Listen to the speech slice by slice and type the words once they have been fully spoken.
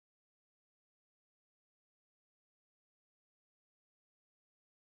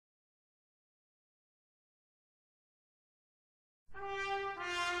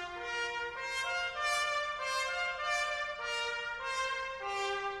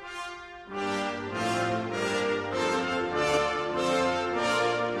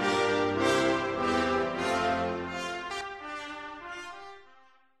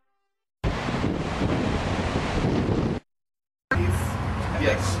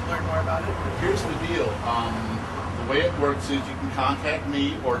to learn more about it? Here's the deal. The way it works is you can contact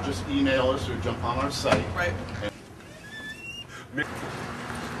me or just email us or jump on our site. Right.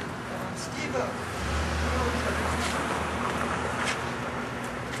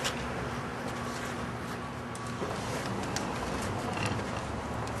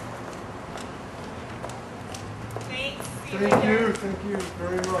 Thank you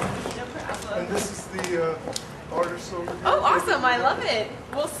very much. No problem. And this is the artist over here. Oh, awesome! I love it.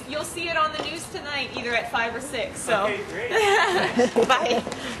 You'll see it on the news tonight, either at 5 or 6. So. Okay, great. Bye.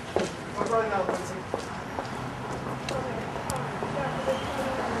 Bye now, Lindsay.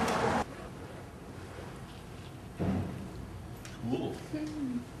 Cool.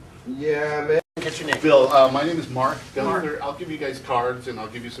 Yeah, man. What's your name? Bill, my name is Mark Gunther. I'll give you guys cards and I'll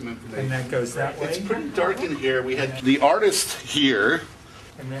give you some information. And that goes that way? It's pretty dark in here. We had the artist here.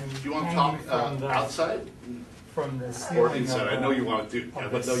 And then Do you want to hanging talk from the, outside from the or ceiling inside? of I know you want to do. of I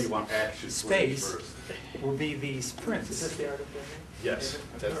this know you want action space first. will be these prints. Is this the art of building? Yes,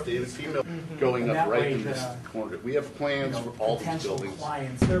 that's David Female going And up that right way in this the, corner. We have plans for all these potential buildings.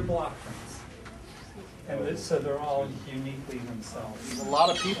 clients, they're block prints. And so they're all uniquely themselves. There's a lot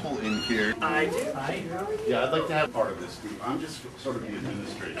of people in here. I do. Yeah, I'd like to have part of this group. I'm just sort of the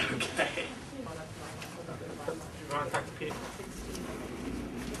administrator. Okay. You want to talk to Pete?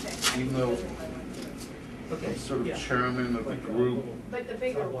 Even though I'm sort of chairman of the group, But the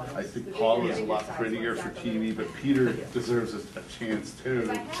bigger one. I think Paul is a lot prettier for TV, but Peter deserves a chance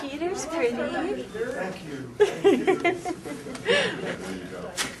too. Peter's pretty. Thank you. There you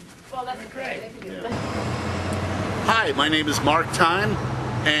go. Well, that's great. Yeah. Hi, my name is Mark Time,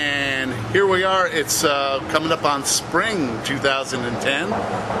 and here we are. It's coming up on spring 2010,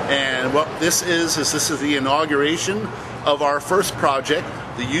 and what this is the inauguration of our first project,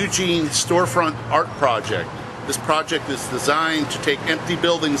 the Eugene Storefront Art Project. This project is designed to take empty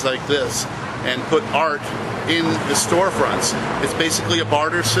buildings like this and put art in the storefronts. It's basically a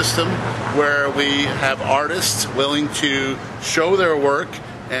barter system where we have artists willing to show their work,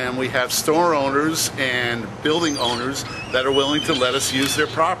 and we have store owners and building owners that are willing to let us use their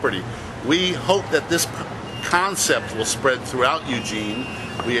property. We hope that this concept will spread throughout Eugene.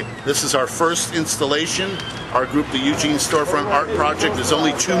 This is our first installation. Our group, the Eugene Storefront Art Project, is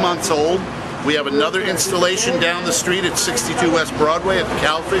only 2 months old. We have another installation down the street at 62 West Broadway at the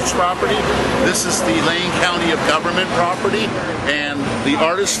Cowfish property. This is the Lane County of Government property, and the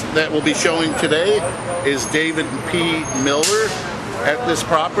artist that will be showing today is David P. Miller at this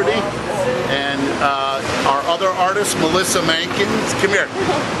property, and our other artist, Melissa Mankins. Come here.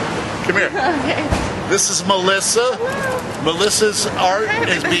 Come here. Okay. This is Melissa. Melissa's art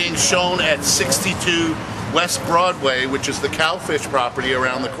is being shown at 62 West Broadway, which is the Cowfish property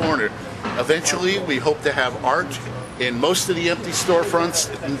around the corner. Eventually, we hope to have art in most of the empty storefronts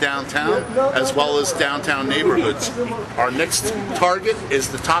in downtown, as well as downtown neighborhoods. Our next target is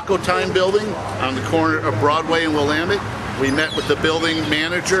the Taco Time building on the corner of Broadway and Willamette. We met with the building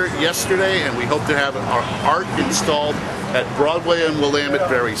manager yesterday, and we hope to have our art installed at Broadway and Willamette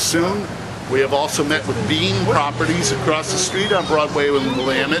very soon. We have also met with Bean Properties across the street on Broadway and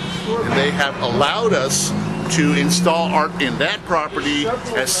Willamette, and they have allowed us to install art in that property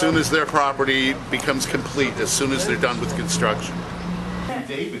as soon as their property becomes complete, as soon as they're done with construction.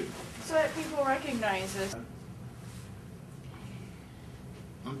 David. So that people recognize us.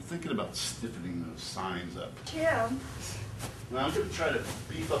 I'm thinking about stiffening those signs up. Yeah. Now I'm going to try to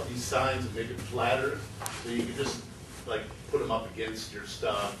beef up these signs and make it flatter, so you can just like put them up against your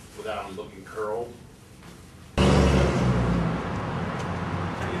stuff without them looking curled.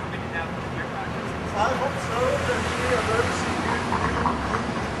 I hope so. I've never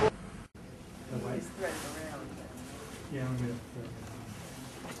seen Nobody's threading around. Yeah, I'm gonna.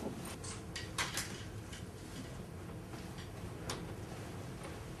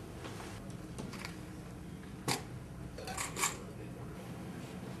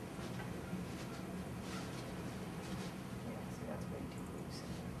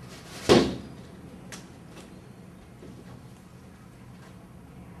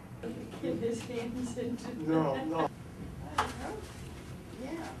 Get his hands into No, no.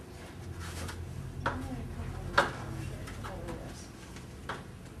 Yeah.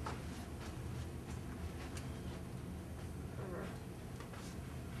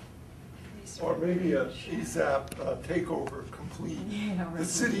 Or maybe a EZAP takeover complete. Yeah, The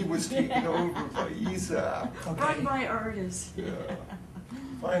city was taken over by EZAP. Run by artists. Yeah.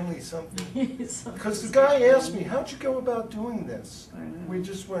 Finally something. Because Because the guy asked me, how'd you go about doing this? We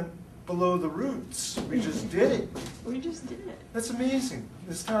just went below the roots. We just did it. We just did it. That's amazing.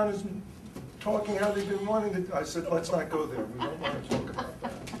 This town is talking how they've been wanting to. I said, let's not go there. We don't want to talk about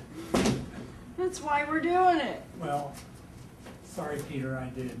that. That's why we're doing it. Well, sorry, Peter, I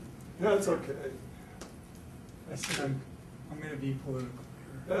did. That's okay. I said I'm going to be political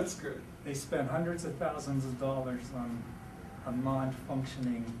here. That's good. They spent hundreds of thousands of dollars on a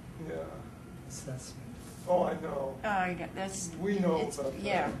non-functioning Yeah. assessment. Oh, I know. Yeah, that's. We know it's- about that.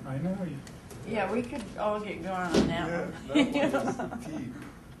 Yeah, I know you. yeah, we could all get going on that Yeah, one. that one is deep.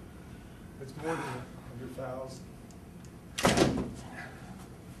 It's more than 100,000.